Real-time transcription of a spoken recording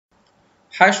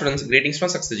Hi students, greetings from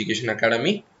Success Education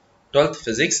Academy, 12th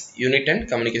Physics, Unit 10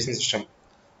 Communication System.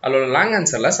 அதோட long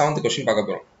answerல 7th question பார்க்க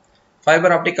போறோம்.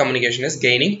 Fiber optic communication is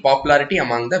gaining popularity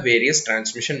among the various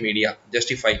transmission media.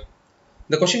 Justify.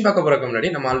 இந்த question பார்க்க போறதுக்கு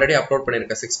முன்னாடி நம்ம already upload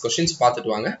பண்ணிருக்க 6 questions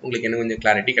பார்த்துட்டு வாங்க, உங்களுக்கு இன்னும் கொஞ்சம்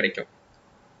clarity கிடைக்கும்.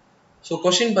 So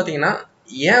question பாத்தீங்கன்னா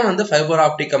ஏன் வந்து fiber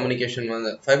optic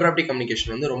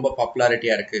communication வந்து ரொம்ப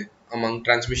பாப்புலாரிட்டியா இருக்கு among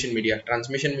transmission media.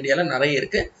 Transmission mediaல நிறைய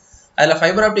இருக்கு. அதுல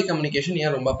fiber optic communication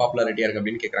ஏன் ரொம்ப பாப்புலாரிட்டியா இருக்கு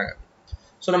அப்படின்னு கேக்குறாங்க.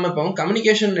 சோ நம்ம இப்போ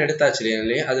கம்யூனிகேஷன் எடுத்தாச்சு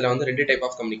இல்லையா, அதுல வந்து ரெண்டு டைப்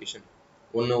ஆஃப் கம்யூனிகேஷன்.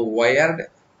 ஒன்னு வயர்டு,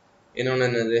 இன்னொன்னு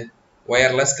என்னது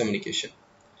வயர்லெஸ் கம்யூனிகேஷன்.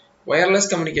 வயர்லெஸ்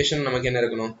கம்யூனிகேஷன் நமக்கு என்ன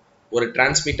இருக்கணும், ஒரு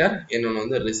டிரான்ஸ்மிட்டர், இன்னொன்னு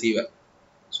வந்து ரிசீவர்.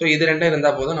 சோ இது ரெண்டும்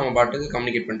இருந்தா போதும் நம்ம பாட்டுக்கு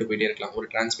கம்யூனிகேட் பண்ணிட்டு போயிட்டே இருக்கலாம், ஒரு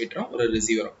டிரான்ஸ்மிட்டரும் ஒரு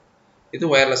ரிசீவரும். இது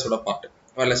வயர்லெஸோட பார்ட்,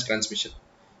 வயர்லெஸ் டிரான்ஸ்மிஷன்.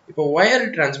 இப்போ வயர்டு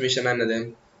டிரான்ஸ்மிஷன் என்னது,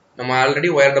 நம்ம ஆல்ரெடி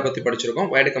வயர்டை பத்தி படிச்சிருக்கோம்.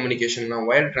 வயர்டு கம்யூனிகேஷன்னா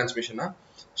வயர்டு டிரான்ஸ்மிஷன்னா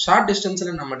ஷார்ட்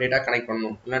டிஸ்டன்ஸ்ல நம்ம டேட்டா கனெக்ட்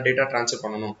பண்ணணும், இல்லை டேட்டா ட்ரான்ஸ்ஃபர்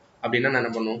பண்ணணும் அப்படின்னா என்ன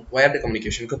பண்ணுவோம், வயர்டு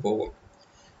கம்யூனிகேஷனுக்கு போகும்.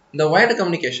 இந்த வயர்டு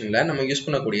கம்யூனிகேஷன்ல நம்ம யூஸ்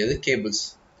பண்ணக்கூடியது கேபிள்ஸ்.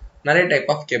 நிறைய டைப்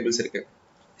ஆஃப் கேபிள்ஸ் இருக்கு.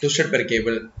 Twisted per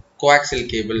cable, coaxial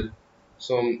cable.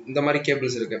 So இந்த மாதிரி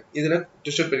கேபிள்ஸ் இருக்கு. இதுல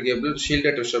twisted per cable,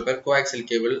 shielded twisted per, coaxial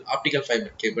cable, optical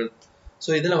fibre cable.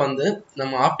 So இதுல வந்து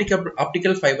நம்ம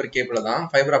ஆப்டிக்கல் ஃபைபர் கேபிளை தான்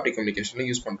ஃபைபர் ஆப்டிக் கம்யூனிகேஷன்ல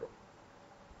யூஸ் பண்றோம்.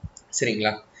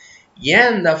 சரிங்களா? ஏன்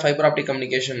இந்த ஃபைபர் ஆப்டிக்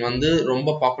கம்யூனிகேஷன் வந்து ரொம்ப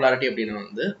பாப்புலாரிட்டி அப்படின்னா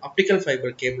வந்து ஆப்டிக்கல்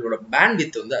ஃபைபர் கேபிளோட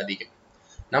பேண்ட்வித் வந்து அதிகம்.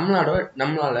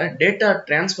 நம்மளால டேட்டா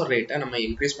டிரான்ஸ்ஃபர் ரேட்டை நம்ம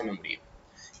இன்க்ரீஸ் பண்ண முடியும்.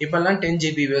 இப்பெல்லாம் 10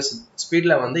 Gbps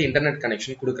ஸ்பீட்ல வந்து இன்டர்நெட்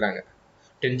கனெக்ஷன் கொடுக்குறாங்க.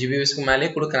 10 Gbpsக்கு மேலே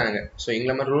கொடுக்குறாங்க. ஸோ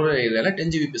எங்களை மாதிரி ரூரல் ஏரியால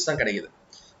 10 Gbps தான் கிடைக்குது.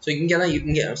 ஸோ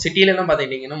இங்கே சிட்டில எல்லாம்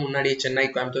பார்த்துக்கிட்டீங்கன்னா முன்னாடி சென்னை,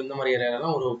 கோயம்புத்தூர் இந்த மாதிரி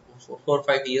ஏரியாலாம் ஒரு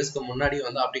 4-5 இயர்ஸ்க்கு முன்னாடி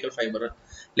வந்து ஆப்டிக்கல் ஃபைபர்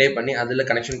லே பண்ணி அதில்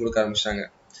கனெக்ஷன் கொடுக்க ஆரம்பிச்சிட்டாங்க.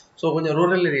 ஸோ கொஞ்சம்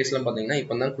ரூரல் ஏரியாஸ்லாம் பார்த்தீங்கன்னா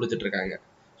இப்போ தான் கொடுத்துட்டு இருக்காங்க.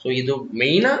 ஸோ இது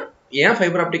மெயினாக ஏன்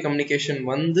ஃபைபர் ஆப்டிக் கம்யூனிகேஷன்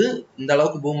வந்து இந்த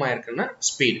அளவுக்கு பூம் ஆயிருக்குன்னா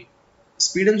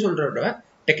ஸ்பீடுன்னு சொல்றத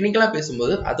டெக்னிக்கலாக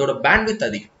பேசும்போது அதோட பேண்ட்வித்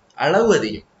அதிகம், அளவு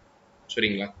அதிகம்.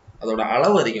 சரிங்களா? அதோட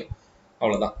அளவு அதிகம்,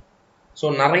 அவ்வளோதான். ஸோ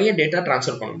நிறைய டேட்டா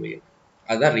ட்ரான்ஸ்ஃபர் பண்ண முடியும்,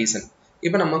 அதுதான் ரீசன்.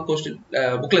 இப்போ நம்ம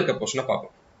புக்கில் இருக்க போர்ஷனை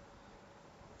பார்ப்போம்.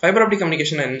 ஃபைபர் ஆப்டிக்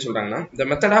கம்யூனிகேஷன் என்னன்னு சொல்றாங்கன்னா, the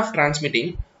method of transmitting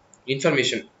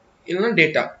information இல்லைன்னா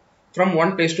data from one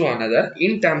place to another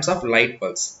in terms of light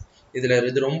pulse.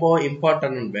 இது ரொம்ப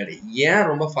இம்பார்ட்டன்ட் வேர்டு. ஏன்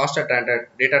ரொம்ப ஃபாஸ்டா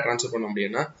டேட்டா ட்ரான்ஸ்ஃபர் பண்ண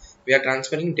முடியும்னா, we are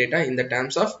transferring data in the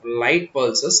terms of light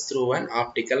pulses through an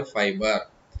optical fiber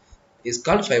is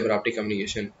called fiber optic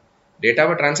communication.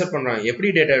 டேட்டாவை transfer பண்றோம். எப்படி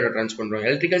டேட்டாவை ட்ரான்ஸ்ஃபர் பண்றோம்,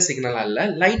 எலக்ட்ரிக்கல் சிக்னல் அல்ல,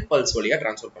 லைட் பல்ஸ் வழியா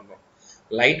ட்ரான்ஸ்ஃபர் பண்றோம்.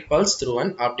 Light pulse through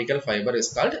an optical fiber is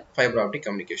called fiber optic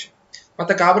communication.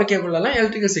 மற்ற copper cable எல்லாம்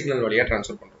எலக்ட்ரிக்கல் சிக்னல் வழியா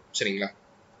ட்ரான்ஸ்ஃபர் பண்றோம். சரிங்களா?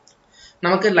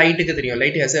 நமக்கு லைட்டுக்கு தெரியும்,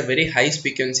 light has a very high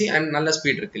frequency and நல்ல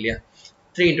ஸ்பீட் இருக்கு இல்லையா,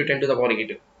 3 ×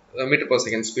 10⁻⁸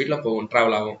 மீட்டர்/செகண்ட் ஸ்பீட்ல போகும்,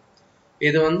 டிராவல் ஆகும்.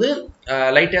 இது வந்து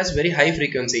light has very high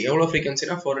frequency. எவ்வளோ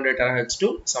ஃப்ரீக்வன்சினா 400 THz to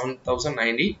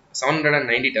 790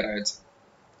 THz.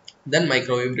 Then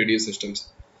microwave radio systems.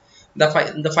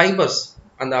 இந்த ஃபைபர்ஸ்,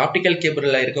 அந்த ஆப்டிக்கல்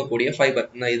கேபிள்ல இருக்கக்கூடிய ஃபைபர்,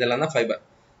 இதெல்லாம் தான் ஃபைபர்.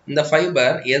 இந்த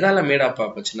ஃபைபர் எதால மேட் அப்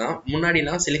ஆச்சுன்னா,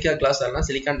 முன்னாடிலாம் சிலிக்கா கிளாஸ் எல்லாம்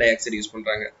சிலிக்கான் டை ஆக்சைடு யூஸ்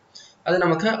பண்றாங்க. அது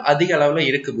நமக்கு அதிக அளவுல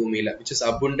இருக்கு பூமியில, which is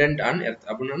abundant on earth.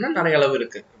 அப்படின்னா நிறைய அளவு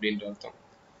இருக்கு அப்படின்ற அர்த்தம்.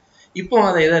 இப்போ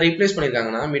அதை எதை replace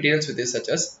பண்ணிருக்காங்கன்னா, materials with such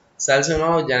as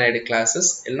சல்சினோஜெனைடு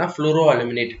classes இல்லைன்னா ஃப்ளூரோ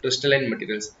அலுமினேட் கிறிஸ்டலைன்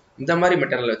மெட்டீரியல்ஸ், இந்த மாதிரி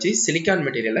மெட்டீரியல் வச்சு சிலிக்கான்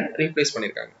மெட்டீரியலை ரீப்ளேஸ்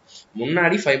பண்ணிருக்காங்க.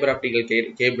 முன்னாடி ஃபைபர் ஆப்டிக்கல்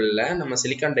கேபிள்ல நம்ம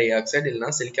சிலிக்கான் டை ஆக்சைடு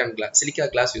இல்லைன்னா சிலிக்கா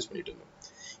கிளாஸ் யூஸ் பண்ணிட்டு இருந்தோம்.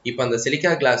 இப்போ அந்த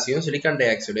சிலிக்கா கிளாஸையும் சிலிக்கான் டை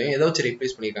ஆக்சைடையும் எதை வச்சு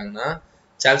replace பண்ணிருக்காங்கன்னா,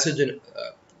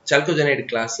 சால்கோஜெனைடு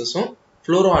கிளாஸஸும்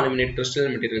fluoro aluminate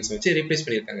crystalline materials வச்சு ரீப்ளேஸ்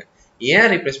பண்ணிருக்காங்க. ஏன்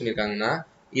ரீப்ளேஸ் பண்ணிருக்காங்கன்னா,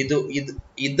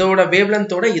 இதோட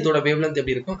வேவ்லென்த்தோட இதோட வேவ்லென்த்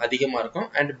எப்படி இருக்கும், அதிகமா இருக்கும்,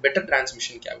 அண்ட் பெட்டர்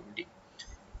டிரான்ஸ்மிஷன் கேப்பபிலிட்டி.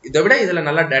 இதை விட இதுல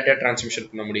நல்லா டேட்டா டிரான்ஸ்மிஷன்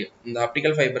பண்ண முடியும். இந்த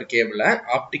ஆப்டிக்கல் ஃபைபர் கேபிள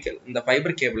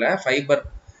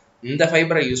இந்த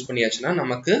ஃபைபரை யூஸ் பண்ணியாச்சுன்னா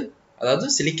நமக்கு, அதாவது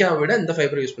சிலிக்காவை விட இந்த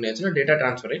ஃபைபரை யூஸ் பண்ணியாச்சுன்னா டேட்டா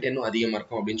டிரான்ஸ்ஃபர் ரேட் இன்னும் அதிகமா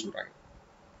இருக்கும் அப்படின்னு சொல்றாங்க.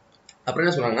 அப்புறம்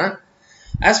என்ன சொல்றாங்கன்னா,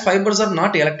 as fibers are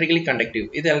not electrically conductive.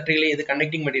 இது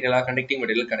கண்டக்டிங்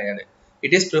மெட்டீரியல் கிடையாது.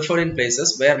 It is preferred in places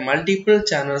where multiple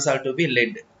channels are to be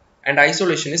led and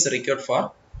isolation is required for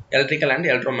electrical and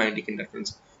electromagnetic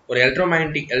interference. ஒரு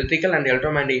electrical and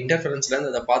electromagnetic interferenceல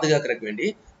இருந்து அதை பாதுகாக்கிறதுக்கு வேண்டி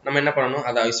நம்ம என்ன பண்ணணும்,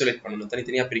 அதை ஐசோலேட் பண்ணணும்,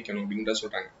 தனித்தனியா பிரிக்கணும் அப்படின்றத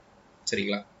சொல்றாங்க.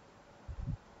 சரிங்களா?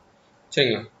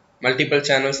 மல்டிபிள்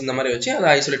சேனல்ஸ் இந்த மாதிரி வச்சு அதை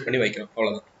ஐசோலேட் பண்ணி வைக்கிறோம்,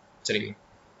 அவ்வளவுதான். சரிங்களா?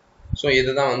 ஸோ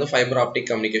இதுதான் வந்து ஃபைபர் ஆப்டிக்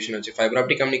கம்யூனிகேஷன் வச்சு. ஃபைபர்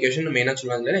ஆப்டிக் கம்யூனிகேஷன் மெயினாக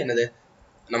சொல்லுவாங்க என்னது,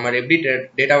 நம்ம எப்படி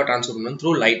டேட்டாவை ட்ரான்ஸ்ஃபர் பண்ணணும்,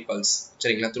 த்ரூ லைட் பல்ஸ்.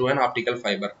 சரிங்களா? Through an optical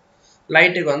fibre.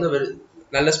 லைட்டுக்கு வந்து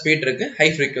நல்ல ஸ்பீட் இருக்கு, ஹை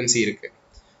ஃப்ரீக்வன்சி இருக்கு.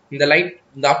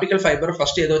 இந்த ஆப்டிக்கல் ஃபைபர்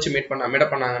ஃபர்ஸ்ட் எதை வச்சு மேட்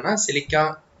பண்ணாங்கன்னா, சிலிக்கா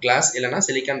கிளாஸ் இல்லைன்னா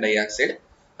சிலிக்கான் டை ஆக்சைடு.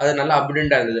 அது நல்லா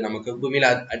அபண்டண்டா இருந்தது, நமக்கு பூமியில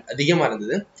அதிகமா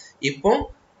இருந்தது. இப்போ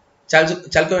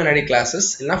chalcovinide classes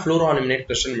இல்லனா fluoroaluminate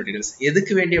crystal materials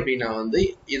எதுக்கு வேண்டி அப்படினா வந்து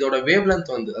இதோட wavelength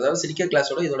வந்து அதாவது சிலிக்கா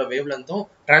கிளாஸோட இதோட wavelengthம்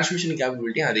transmission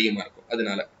capability அதிகமா இருக்கும்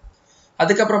அதனால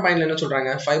அதுக்கு அப்புறம் பாயிண்ட்ல என்ன சொல்றாங்க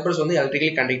ஃபைபர்ஸ் வந்து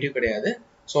எலக்ட்ரிக்கலி கண்டக்டிவ் கிடையாது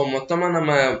சோ மொத்தமா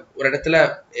நம்ம ஒரு இடத்துல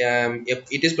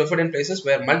it is preferred in places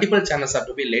where multiple channels are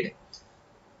to be laid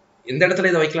இந்த இடத்துல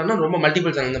இத வைக்கலாம்னா ரொம்ப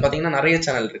மல்டிபிள் சேனல் பாத்தீங்கன்னா நிறைய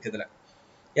சேனல் இருக்கு இதுல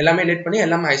எல்லாமே லேட் பண்ணி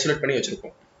எல்லாமே ஐசோலேட் பண்ணி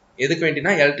வச்சிருக்கோம் எதுக்கு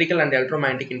வேண்டினா எலக்ட்ரிக்கல் அண்ட்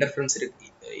எலக்ட்ரோமேக்னெட்டிக் இன்டர்ஃபரன்ஸ்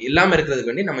இல்லாம இருக்கிறதுக்கு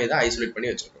வேண்டி நம்ம இத ஐசோலேட் பண்ணி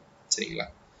வச்சிருக்கோம் சரிங்களா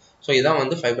சோ இதான்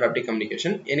வந்து ஃபைபர் ஆப்டிக்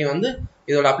கம்யூனிகேஷன் இனி வந்து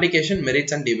இதோட அப்ளிகேஷன்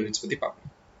மெரிட்ஸ் அண்ட் டிமெரிட்ஸ் பத்தி பார்ப்போம்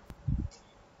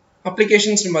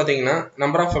applications பாத்தீங்கன்னா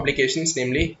number of applications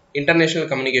namely international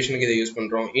communication க்கு இத யூஸ்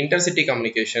பண்றோம் intercity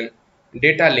communication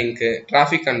data link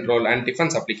traffic control and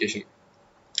defense application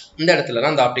இந்த இடத்துல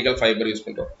தான் இந்த ஆப்டிகல் ஃபைபர் யூஸ்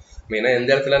பண்றோம் மெயினா எந்த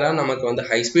இடத்துலலாம் நமக்கு வந்து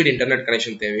ஹை ஸ்பீட் இன்டர்நெட்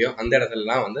கனெக்ஷன் தேவையோ அந்த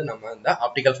இடத்துலலாம் வந்து நம்ம இந்த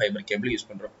ஆப்டிகல் ஃபைபர் கேபிள் யூஸ்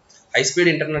பண்றோம் ஹை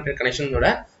ஸ்பீட் இன்டர்நெட் கனெக்ஷனோட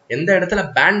எந்த இடத்துல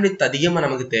பேண்ட்வித் அதிகமா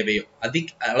நமக்கு தேவையோ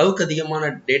அளவுக்கு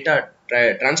அதிகமான டேட்டா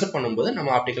ட்ரான்ஸ்ஃபர் பண்ணும்போது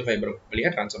நம்ம ஆப்டிகல் ஃபைபர்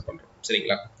வழியா ட்ரான்ஸ்ஃபர் பண்றோம்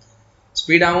சரிங்களா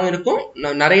ஸ்பீடாவும் இருக்கும்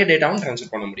நிறைய டேட்டாவும்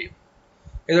ட்ரான்ஸ்ஃபர் பண்ண முடியும்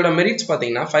இதோட மெரிட்ஸ்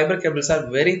பாத்தீங்கன்னா fibre cables are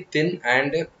very thin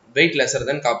and wait lesser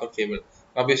then copper cable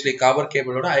obviously copper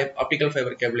cable ஓட optical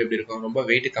fiber cable எப்படி இருக்கும் ரொம்ப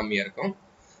weight கம்மியா இருக்கும்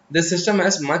this system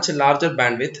has much larger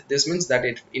bandwidth this means that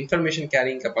its information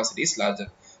carrying capacity is larger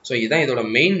so இதான் இதோட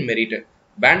main merit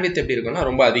bandwidth எப்படி இருக்கும்னா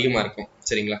ரொம்ப அதிகமா இருக்கும்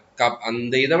சரிங்களா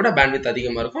அந்த இத விட bandwidth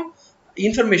அதிகமா இருக்கும்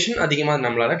information அதிகமா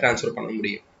நம்மளால ட்ரான்ஸ்ஃபர் பண்ண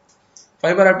முடியும்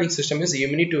fiber optic system is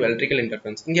immune to electrical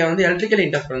interference இங்க வந்து electrical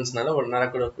interferenceனால ஒரு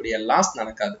நடக்கக்கூடிய லாஸ்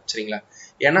நடக்காது சரிங்களா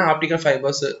ஏன்னா ஆப்டிகல்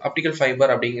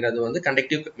ஃபைபர் அப்படிங்கிறது வந்து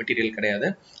கண்டக்டிவ் மெட்டீரியல் கிடையாது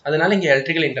அதனால இங்க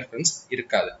எலக்ட்ரிக்கல் இன்டர்ஃபரன்ஸ்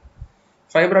இருக்காது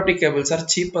fibre optic cables R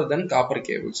cheaper தென் காப்பர்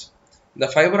கேபிள்ஸ் இந்த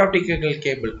ஃபைபர் ஆப்டிக்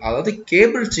கேபிள் அதாவது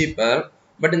கேபிள் சீப்பர்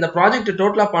பட் இந்த ப்ராஜெக்ட்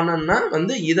டோட்டலா பண்ணனும்னா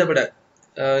வந்து இதை விட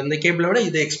இந்த கேபிளை விட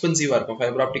இது எக்ஸ்பென்சிவா இருக்கும்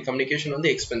ஃபைபர் ஆப்டிக் கம்யூனிகேஷன்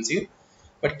வந்து expensive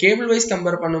but cable wise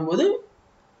compare பண்ணும்போது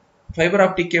fibre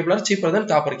optic cable R cheaper தென்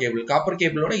காப்பர்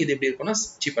கேபிளோட இது எப்படி இருக்கும்னா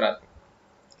சீப்பரா இருக்கும்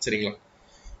சரிங்களா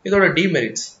இதோட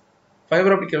டிமெரிட்ஸ்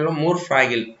ஃபைபர் ஆப்டிக் கேபிள் மோர்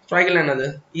ஃப்ராகில் என்னது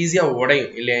ஈஸியா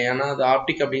உடையும் இல்லையா ஏன்னா அது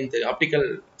ஆப்டிக் அப்படின்னு தெரியும் ஆப்டிக்கல்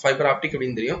ஃபைபர் ஆப்டிக்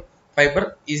அப்படின்னு தெரியும் ஃபைபர்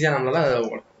ஈஸியா நம்மளால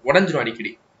உடஞ்சிரும்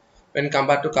அடிக்கடி when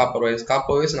compared to copper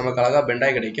wires நமக்கு அழகா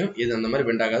பெண்டாய் கிடைக்கும் இது அந்த மாதிரி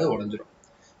பெண்ட் ஆகாது உடஞ்சிரும்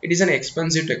it is an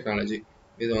expensive technology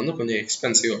இது வந்து கொஞ்சம்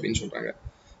எக்ஸ்பென்சிவ் அப்படின்னு சொல்றாங்க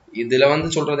இதுல வந்து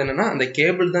சொல்றது என்னன்னா அந்த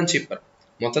கேபிள் தான் சீப்பர்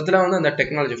மொத்தத்துல வந்து அந்த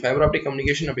டெக்னாலஜி ஃபைபர் ஆப்டிக்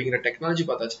கம்யூனிகேஷன் அப்படிங்கிற technology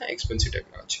பார்த்தாச்சுன்னா expensive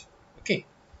technology okay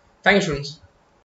thank you students